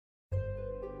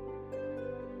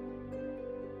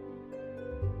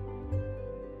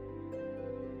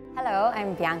Hello,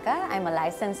 I'm Bianca. I'm a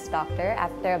licensed doctor.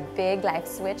 After a big life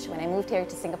switch when I moved here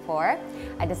to Singapore,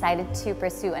 I decided to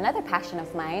pursue another passion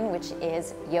of mine, which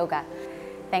is yoga.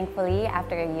 Thankfully,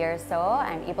 after a year or so,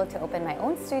 I'm able to open my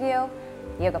own studio,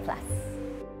 Yoga Plus.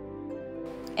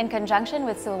 In conjunction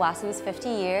with Sulwhasoo's 50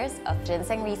 years of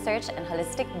ginseng research and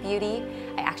holistic beauty,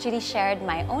 I actually shared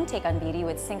my own take on beauty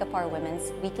with Singapore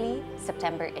Women's weekly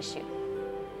September issue.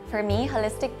 For me,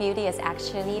 holistic beauty is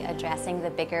actually addressing the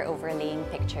bigger overlaying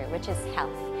picture, which is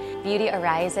health. Beauty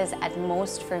arises at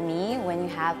most for me when you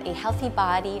have a healthy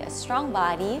body, a strong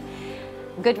body,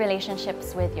 good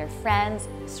relationships with your friends,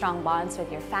 strong bonds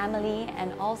with your family,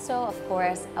 and also, of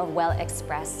course, a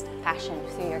well-expressed passion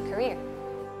through your career.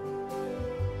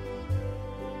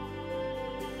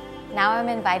 Now I'm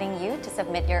inviting you to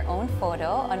submit your own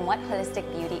photo on what holistic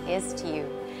beauty is to you.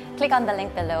 Click on the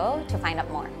link below to find out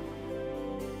more.